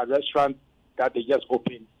their restaurant that they just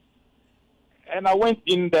opened. And I went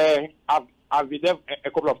in there. I've been there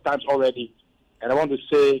a couple of times already, and I want to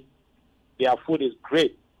say their food is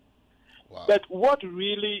great. Wow. But what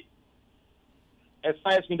really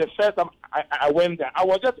excites me, the first time I went there, I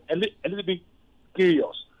was just a little bit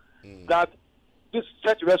curious that these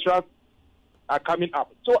such restaurants are coming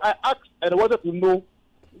up. So I asked and wanted to know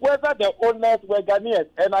whether the owners were Ghanaians,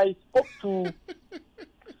 and I spoke to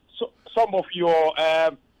some of your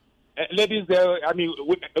ladies there. I mean,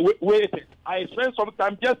 wait, I spent some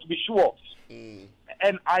time just to be sure,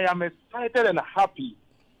 and I am excited and happy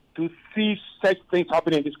to see such things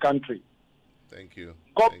happen in this country. Thank you.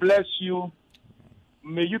 God bless you.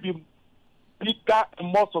 May you be bigger and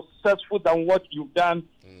more successful than what you've done.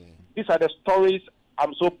 These are the stories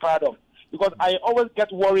I'm so proud of. Because I always get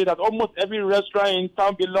worried that almost every restaurant in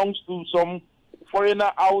town belongs to some foreigner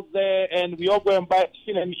out there, and we all go and buy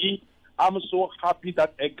chicken and eat. I'm so happy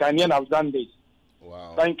that a Ghanaian has done this.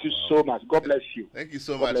 Wow. Thank you so much. God bless you. Thank you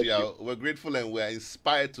so God much. bless Yeah, you. we're grateful and we're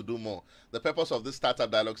inspired to do more. The purpose of this Startup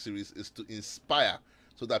Dialogue series is to inspire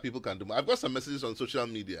so that people can do more. I've got some messages on social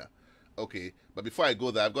media. Okay, but before I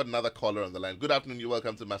go there, I've got another caller on the line. Good afternoon. You're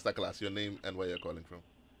welcome to Masterclass. Your name and where you're calling from.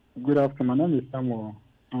 Good afternoon. My name is Samuel.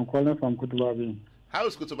 I'm calling from Kutubabi. How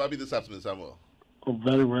is Kutubabi this afternoon, Samuel? Oh,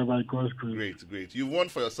 very well, by God's grace. Great, great. You've won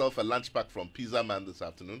for yourself a lunch pack from Pizzaman this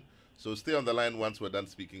afternoon. So stay on the line once we're done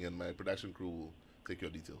speaking, and my production crew will take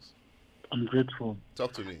your details. I'm grateful.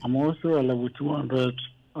 Talk to me. I'm also a level 200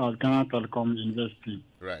 at Ghana Telecom University.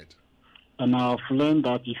 Right. And I've learned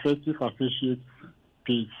that effective associates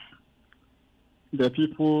pays. The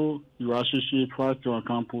people you associate whilst you're on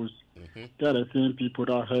campus, they're the same people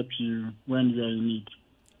that help you when you are in need.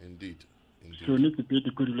 Indeed. Indeed. So you need to build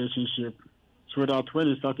a good relationship so that when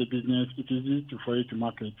you start a business, it is easy for you to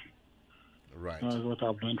market. Right. That's what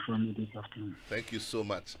I've learned from you this afternoon. Thank you so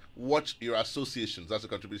much. Watch your associations. That's a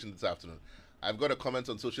contribution this afternoon. I've got a comment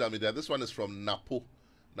on social media. This one is from Napo.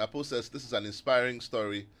 Napo says, this is an inspiring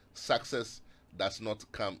story. Success does not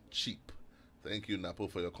come cheap. Thank you, Napo,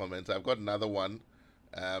 for your comment. I've got another one.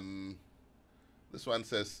 This one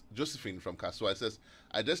says, Josephine from Kaswa says,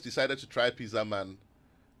 I just decided to try Pizzaman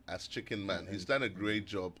as Chicken Man. He's done a great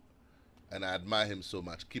job, and I admire him so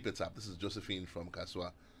much. Keep it up. This is Josephine from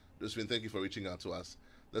Kaswa. Josephine, thank you for reaching out to us.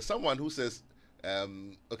 There's someone who says,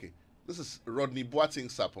 okay, this is Rodney Boating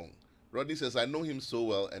Sapong. Rodney says, I know him so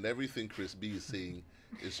well, and everything Chris B is saying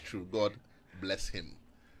is true. God bless him.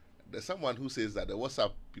 There's someone who says that the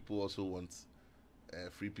WhatsApp people also want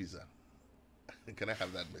free pizza. Can I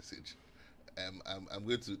have that message? I'm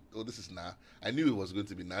going to, oh, this is Na. I knew it was going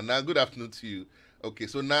to be Na. Na, good afternoon to you. Okay,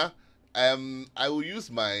 so Na, I will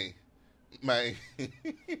use my my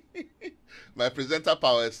presenter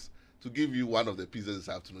powers to give you one of the pizzas this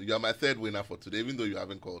afternoon. You are my third winner for today, even though you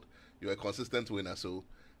haven't called. You're a consistent winner, so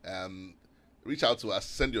reach out to us,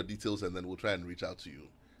 send your details, and then we'll try and reach out to you.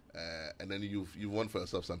 And then you've won for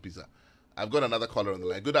yourself some pizza. I've got another caller on the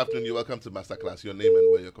line. Good afternoon. You're welcome to Masterclass. Your name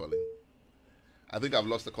and where you're calling. I think I've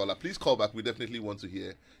lost the caller. Please call back. We definitely want to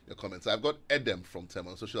hear your comments. I've got Anim from Tem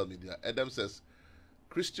on social media. Anim says,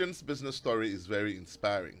 Christian's business story is very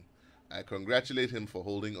inspiring. I congratulate him for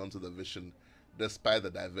holding on to the vision despite the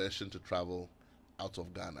diversion to travel out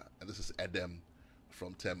of Ghana. And this is Anim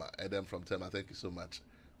from Tema. Anim from Tema, thank you so much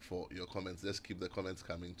for your comments. Let's keep the comments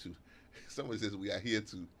coming too. Somebody says we are here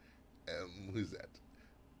to, who is that?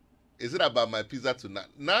 Is it about my pizza tonight?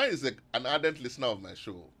 Na is an ardent listener of my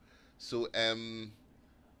show. So,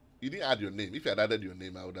 you didn't add your name. If you had added your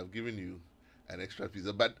name, I would have given you an extra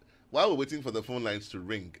pizza. But while we're waiting for the phone lines to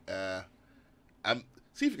ring,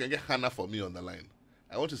 see if you can get Hannah for me on the line.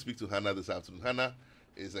 I want to speak to Hannah this afternoon. Hannah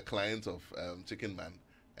is a client of Chicken Man,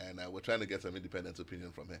 and we're trying to get some independent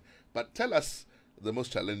opinion from her. But tell us the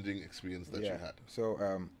most challenging experience that you had. So,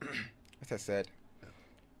 as I said,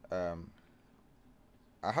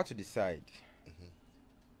 I had to decide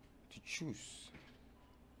to choose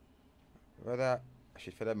whether I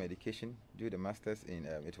should further my education, do the master's in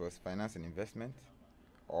it was finance and investment,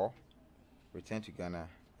 or return to Ghana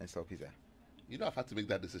and sell pizza. You know, I've had to make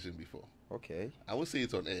that decision before. Okay. I won't say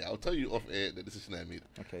it on air. I'll tell you off air the decision I made.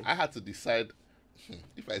 Okay. I had to decide.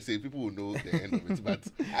 If I say, people will know the end of it, but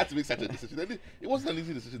I had to make such a decision. And it wasn't an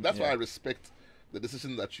easy decision. That's why I respect the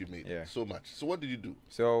decision that you made so much. So what did you do?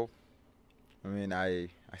 So, I mean, I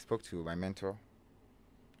spoke to my mentor.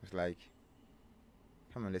 It was like,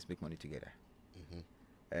 come on, let's make money together.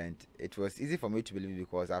 And it was easy for me to believe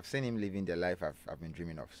because I've seen him living the life I've been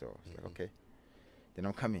dreaming of. So, I was like, okay, then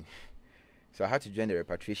I'm coming. So I had to join the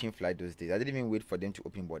repatriation flight those days. I didn't even wait for them to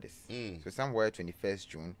open borders. So somewhere 21st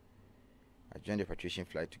June, I joined the repatriation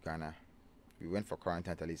flight to Ghana. We went for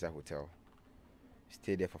quarantine at Alisa Hotel.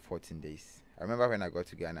 Stayed there for 14 days. I remember when I got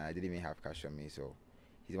to Ghana, I didn't even have cash on me, so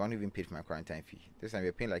he's the one who even paid for my quarantine fee. This time we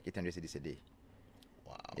were paying like 800 cedis a day.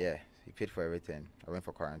 Wow. Yeah, he paid for everything. I went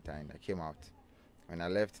for quarantine. I came out. When I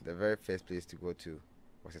left, the very first place to go to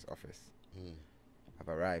was his office. I've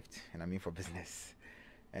arrived and I'm in for business.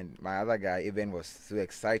 And my other guy, Eben, was so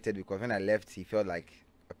excited because when I left, he felt like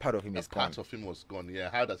a part of him is gone. Part of him was gone. Yeah.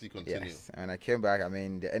 How does he continue? Yes. And I came back. I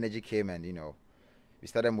mean, the energy came and, you know, we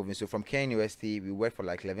started moving. So from Kenya University, we worked for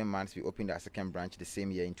like 11 months. We opened our second branch the same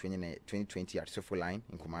year in 2020 at Sofo Line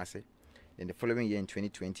in Kumasi. Then the following year in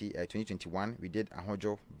 2021, we did a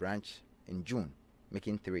Ahojo branch in June,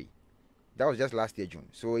 making 3. That was just last year, June.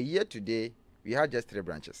 So a year today, we had just 3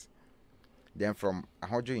 branches. Then from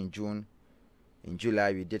Ahojo in June, in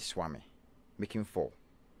July, we did Swami, making 4.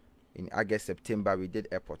 In August, September, we did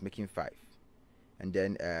Airport, making 5. And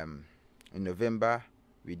then in November,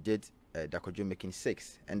 we did Dakojo, making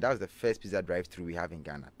 6. And that was the first pizza drive-thru we have in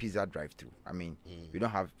Ghana. Pizza drive-thru. I mean, we don't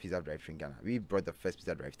have pizza drive-thru in Ghana. We brought the first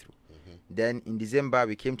pizza drive-thru. Then in December,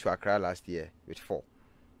 we came to Accra last year with 4,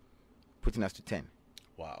 putting us to 10.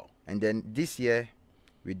 Wow. And then this year,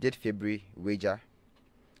 we did February, Wager.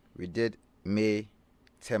 We did May,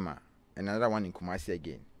 Tema. And another one in Kumasi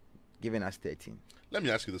again, giving us 13. Let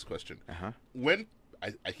me ask you this question. When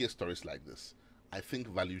I hear stories like this, I think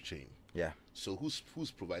value chain. Yeah. So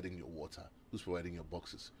who's providing your water? Who's providing your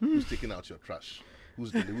boxes? Who's taking out your trash?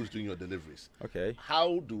 Who's doing your deliveries? Okay.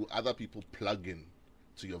 How do other people plug in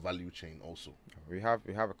to your value chain also? We have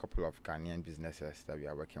a couple of Ghanaian businesses that we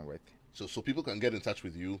are working with. So people can get in touch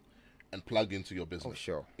with you and plug into your business. Oh,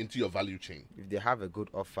 sure. Into your value chain. If they have a good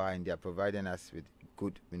offer and they are providing us with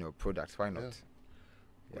good, products, why not?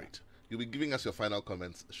 Yeah. Right. You'll be giving us your final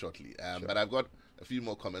comments shortly. Sure. But I've got a few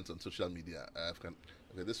more comments on social media. Okay,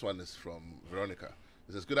 this one is from Veronica.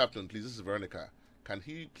 It says, "Good afternoon, please. This is Veronica. Can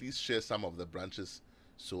he please share some of the branches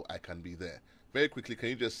so I can be there?" Very quickly, can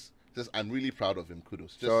you just I'm really proud of him.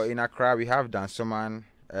 Kudos. So in Accra, we have Dansoman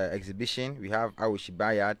exhibition. We have Awoshi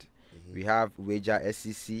Bayard. We have Weja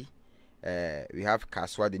SCC. We have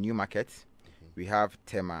Kaswa, the new market. We have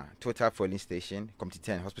Tema, Total Fueling Station, Committee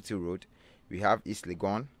 10, Hospital Road. We have East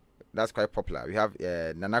Legon. That's quite popular. We have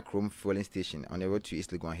Nana Chrome Fueling Station on the road to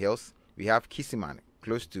East Legon Hills. We have Kisiman,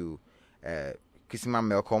 close to Kisiman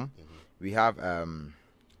Melcom. We have a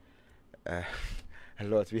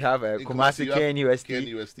lot. We have Kumasi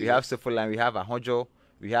KNUST. We have Sofolan. We have Ahojo.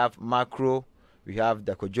 We have Macro. We have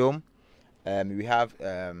Dakojom. We have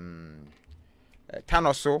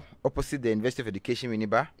Tanoso, opposite the University of Education,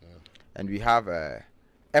 Miniba. And we have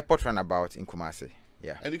Airport Runabout in Kumasi.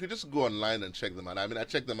 Yeah. And you can just go online and check them out. I mean, I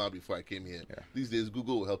checked them out before I came here. Yeah. These days,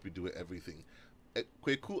 Google will help you do everything.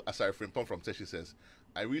 Kweku Asarifrimpong from Teshi says,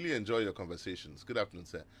 "I really enjoy your conversations. Good afternoon,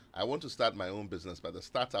 sir. I want to start my own business by the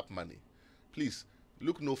startup money. Please,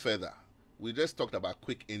 look no further. We just talked about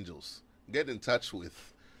Quick Angels. Get in touch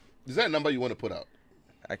with..." Is there a number you want to put out?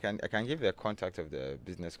 I can give the contact of the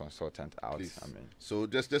business consultant out. Please. I mean, so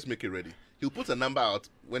just make it ready. He'll put a number out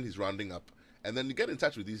when he's rounding up, and then you get in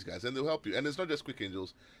touch with these guys, and they'll help you. And it's not just Quick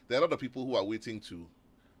Angels. There are a lot of people who are waiting to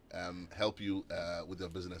help you with your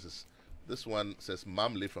businesses. This one says,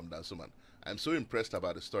 "Mamle from Dansuman. I'm so impressed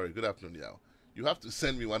about the story. Good afternoon, Yao. You have to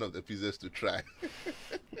send me one of the pizzas to try."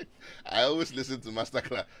 I always listen to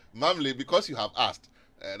Masterclass. Mamle, because you have asked.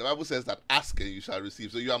 The Bible says that ask and you shall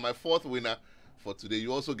receive. So you are my 4th winner for today.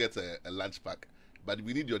 You also get a lunch pack. But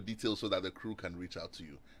we need your details so that the crew can reach out to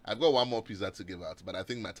you. I've got one more pizza to give out, but I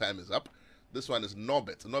think my time is up. This one is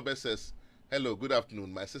Norbert. Norbert says, "Hello, good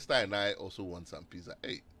afternoon. My sister and I also want some pizza."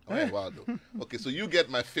 Hey, wow, though. Okay, so you get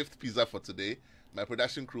my 5th pizza for today. My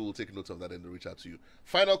production crew will take note of that and reach out to you.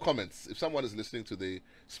 Final comments. If someone is listening today,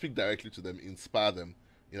 speak directly to them, inspire them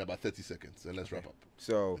in about 30 seconds, and let's wrap up.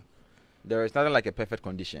 So there is nothing like a perfect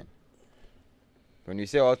condition. When you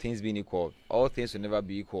say all things being equal, all things will never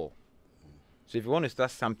be equal. So if you want to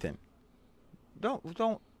start something, don't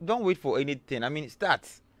wait for anything. I mean, start.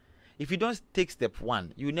 If you don't take step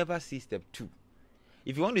 1, you will never see step 2.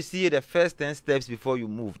 If you want to see the first 10 steps before you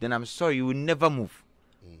move, then I'm sorry, you will never move.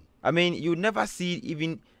 I mean, you will never see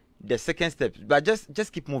even the second step. But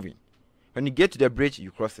just keep moving. When you get to the bridge,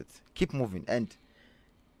 you cross it. Keep moving. And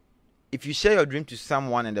if you share your dream to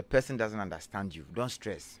someone and the person doesn't understand you, don't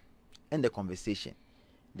stress. End the conversation.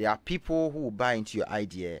 There are people who will buy into your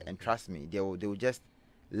idea, and trust me, they will just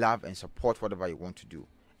love and support whatever you want to do.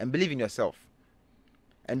 And believe in yourself.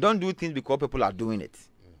 And don't do things because people are doing it.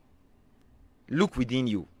 Look within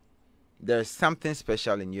you. there's something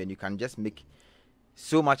special in you, and you can just make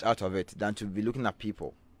so much out of it than to be looking at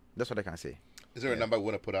people. That's what I can say. Is there a number we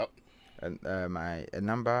want to put out? And a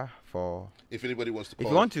number for if anybody wants to call.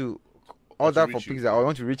 If you want to order for pizza or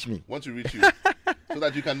want to reach me. Want to reach you so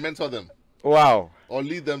that you can mentor them. Wow. Or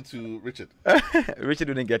lead them to Richard. Richard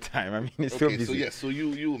wouldn't get time. I mean, he's so busy. So yes, so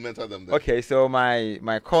you will mentor them then. Okay, so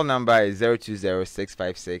my call number is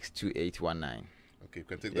 020-656-2819. Okay, you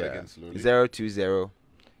can take that again slowly.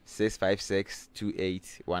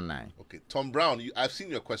 020-656-2819. Okay, Tom Brown, I've seen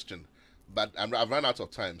your question, but I've run out of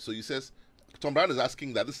time. So he says, Tom Brown is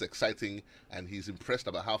asking that this is exciting and he's impressed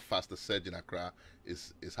about how fast the surge in Accra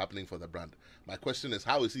is happening for the brand. My question is,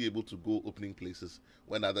 how is he able to go opening places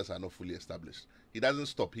when others are not fully established? He doesn't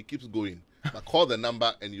stop. He keeps going. But call the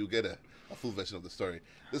number and you get a full version of the story.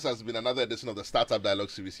 This has been another edition of the Startup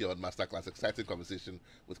Dialogue series here on Masterclass. Exciting conversation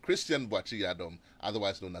with Christian Boakye-Yiadom,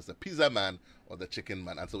 otherwise known as the Pizzaman or the Chicken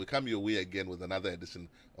Man. And so we come your way again with another edition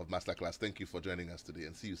of Masterclass. Thank you for joining us today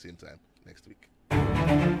and see you same time next week.